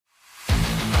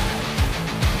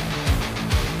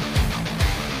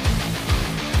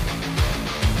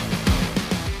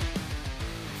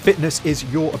Fitness is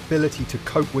your ability to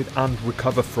cope with and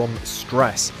recover from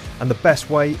stress. And the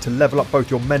best way to level up both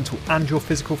your mental and your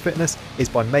physical fitness is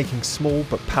by making small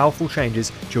but powerful changes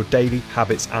to your daily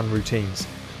habits and routines.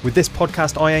 With this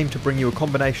podcast, I aim to bring you a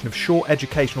combination of short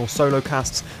educational solo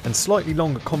casts and slightly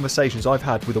longer conversations I've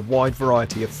had with a wide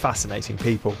variety of fascinating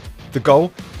people. The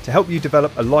goal? To help you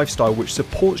develop a lifestyle which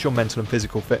supports your mental and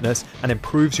physical fitness and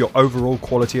improves your overall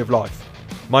quality of life.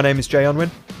 My name is Jay Unwin.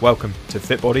 Welcome to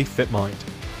Fit Body, Fit Mind.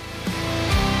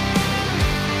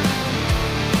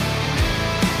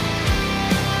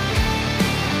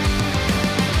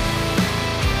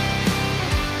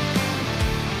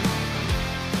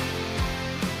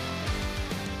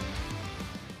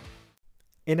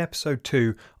 In episode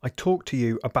 2, I talked to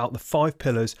you about the 5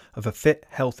 pillars of a fit,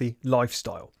 healthy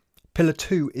lifestyle. Pillar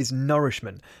 2 is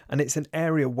nourishment, and it's an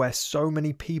area where so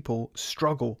many people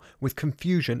struggle with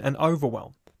confusion and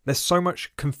overwhelm. There's so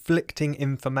much conflicting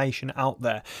information out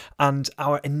there, and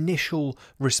our initial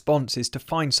response is to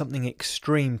find something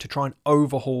extreme to try and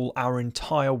overhaul our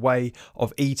entire way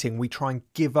of eating. We try and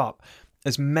give up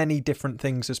as many different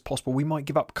things as possible. We might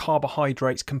give up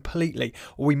carbohydrates completely,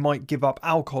 or we might give up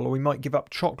alcohol, or we might give up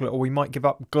chocolate, or we might give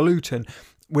up gluten.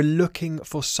 We're looking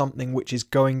for something which is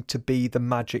going to be the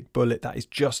magic bullet. That is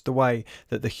just the way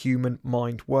that the human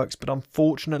mind works. But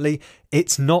unfortunately,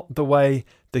 it's not the way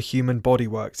the human body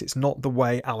works. It's not the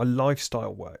way our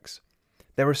lifestyle works.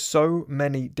 There are so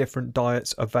many different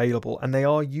diets available, and they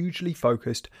are usually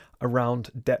focused around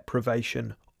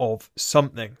deprivation of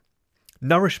something.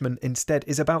 Nourishment instead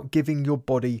is about giving your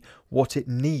body what it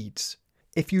needs.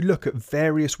 If you look at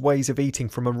various ways of eating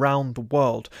from around the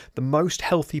world, the most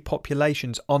healthy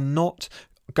populations are not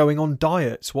going on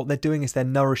diets. What they're doing is they're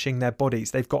nourishing their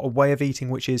bodies. They've got a way of eating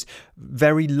which is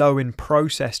very low in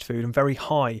processed food and very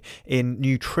high in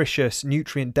nutritious,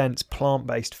 nutrient-dense,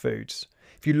 plant-based foods.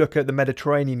 If you look at the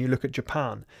Mediterranean, you look at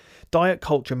Japan, diet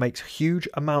culture makes huge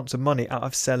amounts of money out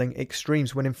of selling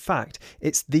extremes when in fact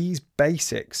it's these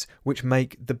basics which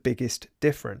make the biggest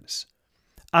difference.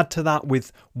 Add to that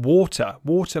with water.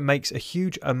 Water makes a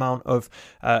huge amount of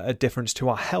a difference to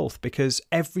our health because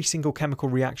every single chemical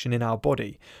reaction in our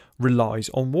body relies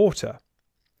on water.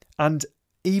 And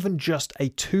even just a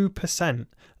 2%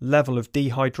 level of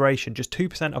dehydration, just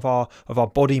 2% of our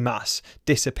body mass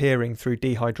disappearing through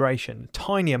dehydration,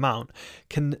 tiny amount,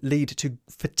 can lead to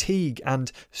fatigue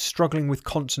and struggling with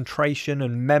concentration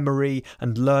and memory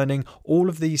and learning. All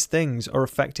of these things are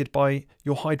affected by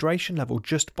your hydration level,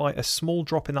 just by a small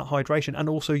drop in that hydration, and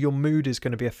also your mood is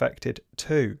going to be affected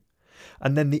too.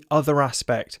 And then the other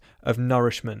aspect of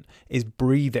nourishment is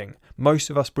breathing.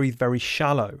 Most of us breathe very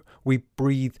shallow. We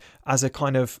breathe as a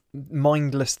kind of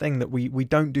mindless thing that we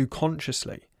don't do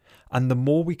consciously. And the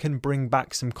more we can bring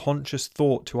back some conscious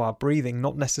thought to our breathing,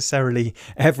 not necessarily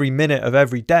every minute of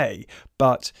every day,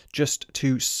 but just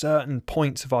to certain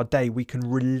points of our day, we can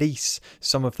release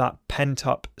some of that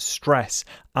pent-up stress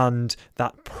and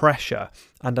that pressure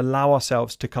and allow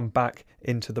ourselves to come back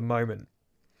into the moment.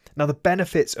 Now, the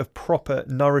benefits of proper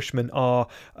nourishment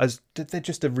they're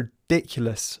just a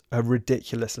ridiculous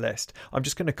list. I'm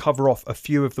just going to cover off a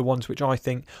few of the ones which I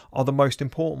think are the most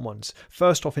important ones.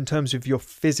 First off, in terms of your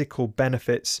physical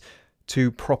benefits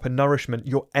to proper nourishment,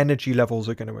 your energy levels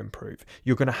are going to improve.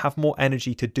 You're going to have more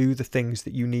energy to do the things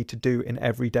that you need to do in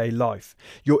everyday life.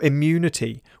 Your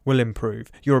immunity will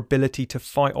improve, your ability to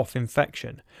fight off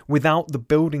infection. Without the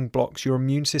building blocks, your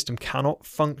immune system cannot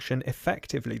function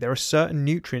effectively. There are certain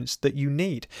nutrients that you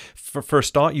need. For a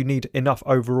start, you need enough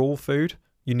overall food.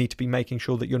 You need to be making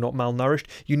sure that you're not malnourished.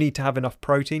 You need to have enough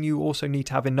protein. You also need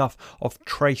to have enough of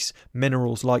trace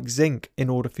minerals like zinc in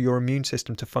order for your immune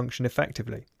system to function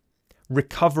effectively.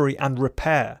 Recovery and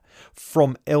repair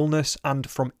from illness and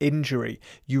from injury.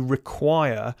 You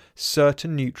require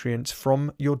certain nutrients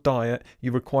from your diet.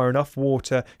 You require enough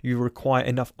water. You require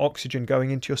enough oxygen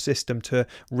going into your system to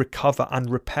recover and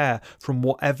repair from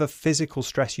whatever physical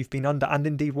stress you've been under, and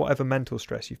indeed whatever mental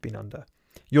stress you've been under.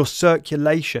 Your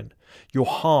circulation, your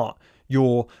heart,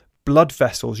 your blood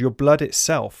vessels, your blood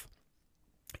itself,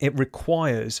 it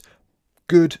requires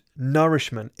good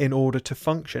nourishment in order to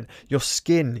function. Your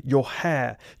skin, your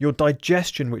hair, your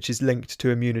digestion, which is linked to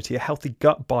immunity. A healthy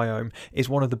gut biome is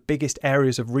one of the biggest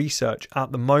areas of research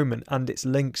at the moment, and its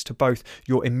links to both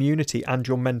your immunity and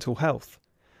your mental health.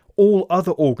 All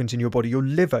other organs in your body, your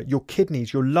liver, your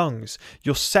kidneys, your lungs,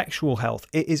 your sexual health,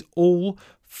 it is all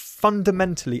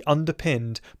fundamentally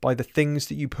underpinned by the things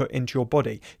that you put into your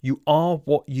body. You are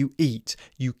what you eat.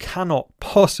 You cannot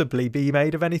possibly be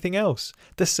made of anything else.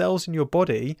 The cells in your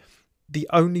body, the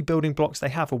only building blocks they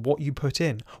have are what you put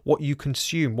in, what you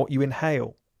consume, what you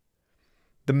inhale.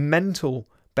 The mental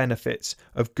benefits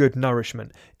of good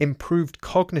nourishment, improved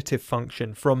cognitive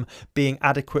function from being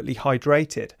adequately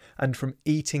hydrated and from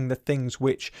eating the things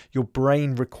which your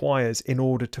brain requires in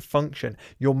order to function,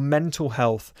 your mental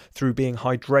health through being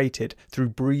hydrated, through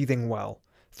breathing well,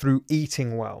 through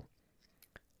eating well.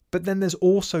 But then there's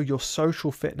also your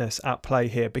social fitness at play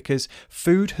here, because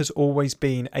food has always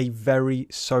been a very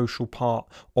social part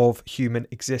of human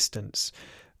existence.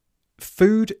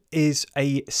 Food is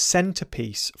a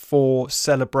centerpiece for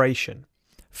celebration.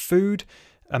 Food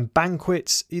and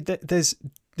banquets, this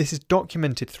is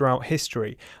documented throughout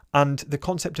history, and the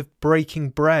concept of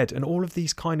breaking bread and all of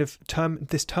these kind of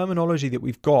this terminology that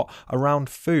we've got around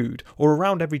food or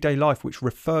around everyday life which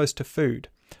refers to food.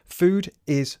 Food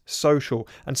is social,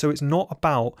 and so it's not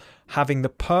about having the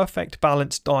perfect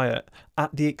balanced diet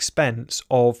at the expense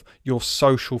of your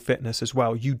social fitness as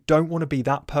well. You don't want to be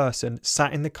that person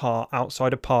sat in the car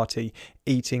outside a party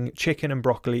eating chicken and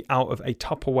broccoli out of a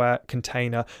Tupperware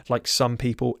container like some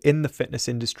people in the fitness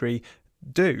industry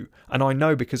do. And I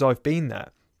know because I've been there.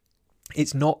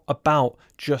 It's not about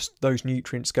just those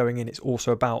nutrients going in. It's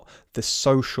also about the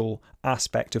social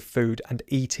aspect of food and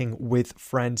eating with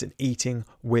friends and eating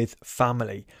with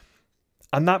family.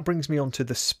 And that brings me on to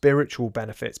the spiritual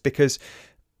benefits, because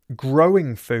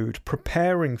growing food,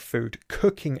 preparing food,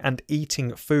 cooking and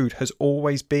eating food has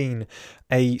always been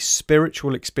a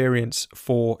spiritual experience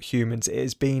for humans.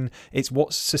 It's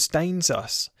what sustains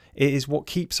us. It is what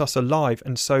keeps us alive.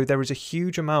 And so there is a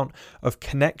huge amount of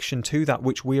connection to that,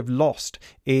 which we have lost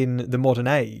in the modern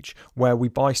age, where we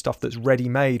buy stuff that's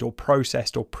ready-made or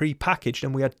processed or pre-packaged,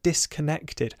 and we are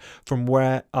disconnected from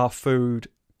where our food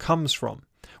comes from.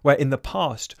 Where in the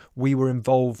past, we were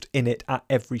involved in it at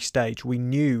every stage. We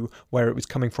knew where it was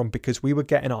coming from because we were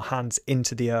getting our hands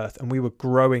into the earth and we were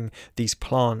growing these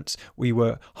plants. We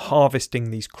were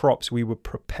harvesting these crops. We were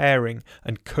preparing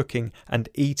and cooking and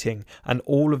eating. And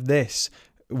all of this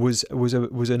was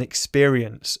an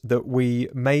experience that we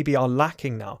maybe are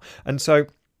lacking now. And so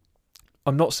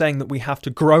I'm not saying that we have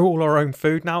to grow all our own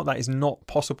food now. That is not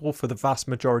possible for the vast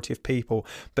majority of people.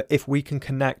 But if we can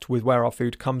connect with where our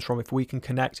food comes from, if we can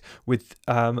connect with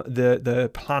the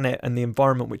planet and the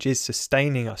environment which is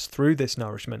sustaining us through this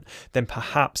nourishment, then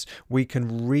perhaps we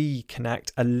can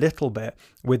reconnect a little bit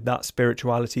with that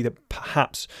spirituality that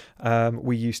perhaps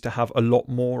we used to have a lot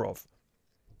more of.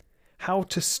 How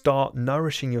to start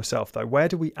nourishing yourself though? Where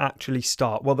do we actually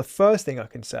start? Well, the first thing I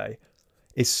can say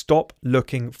is stop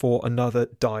looking for another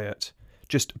diet.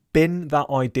 Just bin that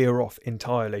idea off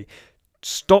entirely.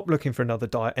 Stop looking for another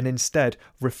diet and instead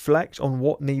reflect on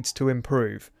what needs to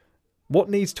improve. What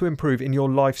needs to improve in your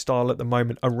lifestyle at the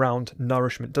moment around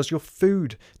nourishment? Does your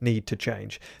food need to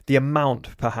change? The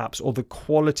amount perhaps, or the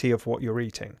quality of what you're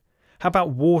eating? How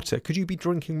about water? Could you be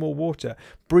drinking more water?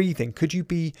 Breathing, could you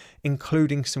be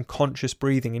including some conscious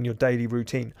breathing in your daily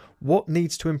routine? What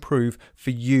needs to improve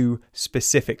for you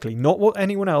specifically? Not what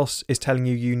anyone else is telling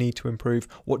you need to improve.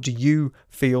 What do you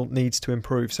feel needs to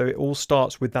improve? So it all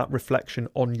starts with that reflection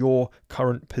on your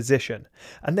current position.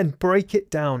 And then break it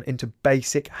down into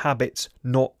basic habits,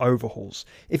 not overhauls.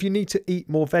 If you need to eat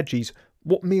more veggies,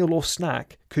 what meal or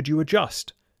snack could you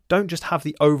adjust? Don't just have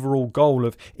the overall goal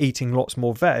of eating lots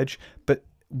more veg, but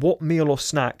what meal or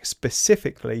snack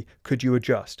specifically could you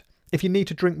adjust? If you need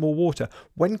to drink more water,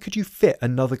 when could you fit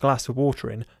another glass of water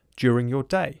in during your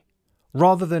day?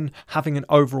 Rather than having an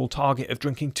overall target of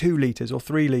drinking 2 litres or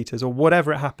 3 litres or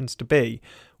whatever it happens to be,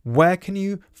 where can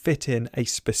you fit in a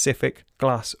specific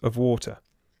glass of water?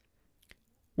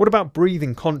 What about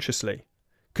breathing consciously?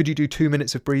 Could you do 2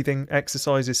 minutes of breathing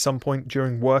exercises some point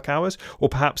during work hours, or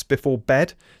perhaps before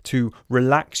bed to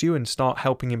relax you and start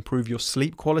helping improve your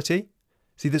sleep quality?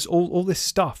 See, this all this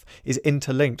stuff is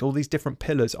interlinked. All these different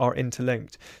pillars are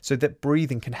interlinked so that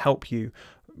breathing can help you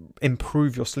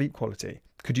improve your sleep quality.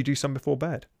 Could you do some before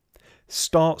bed?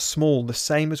 Start small, the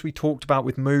same as we talked about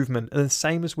with movement, and the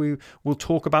same as we will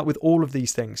talk about with all of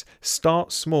these things.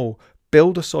 Start small,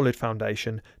 build a solid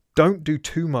foundation, don't do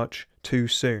too much too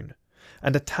soon.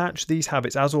 And attach these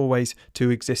habits, as always, to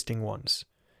existing ones.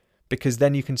 Because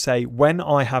then you can say, when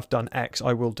I have done X,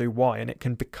 I will do Y, and it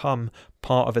can become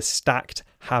part of a stacked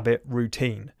habit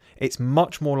routine. It's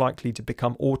much more likely to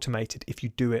become automated if you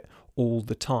do it all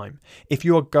the time. If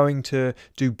you are going to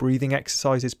do breathing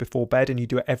exercises before bed and you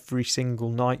do it every single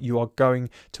night, you are going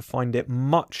to find it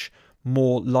much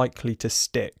more likely to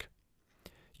stick.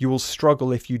 You will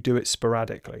struggle if you do it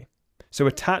sporadically. So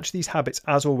attach these habits,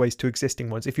 as always, to existing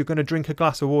ones. If you're going to drink a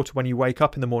glass of water when you wake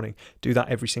up in the morning, do that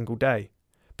every single day,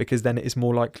 because then it is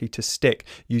more likely to stick.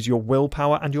 Use your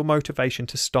willpower and your motivation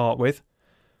to start with,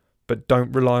 but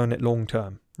don't rely on it long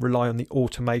term. Rely on the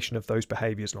automation of those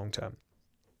behaviours long term.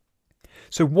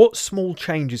 So what small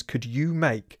changes could you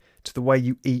make to the way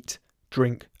you eat,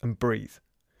 drink and breathe?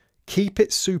 Keep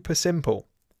it super simple.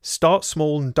 Start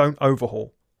small and don't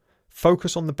overhaul.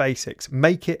 Focus on the basics.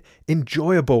 Make it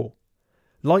enjoyable.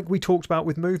 Like we talked about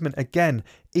with movement, again,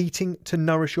 eating to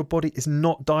nourish your body is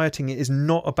not dieting. It is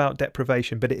not about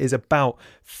deprivation, but it is about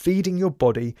feeding your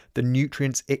body the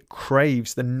nutrients it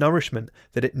craves, the nourishment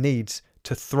that it needs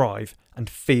to thrive and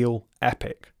feel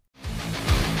epic.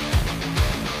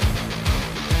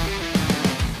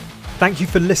 Thank you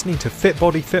for listening to Fit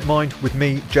Body, Fit Mind with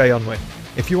me, Jay Unwin.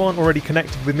 If you aren't already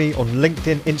connected with me on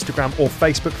LinkedIn, Instagram or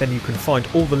Facebook, then you can find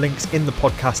all the links in the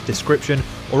podcast description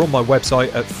or on my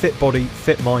website at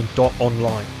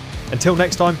fitbodyfitmind.online. Until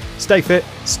next time, stay fit,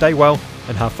 stay well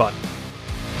and have fun.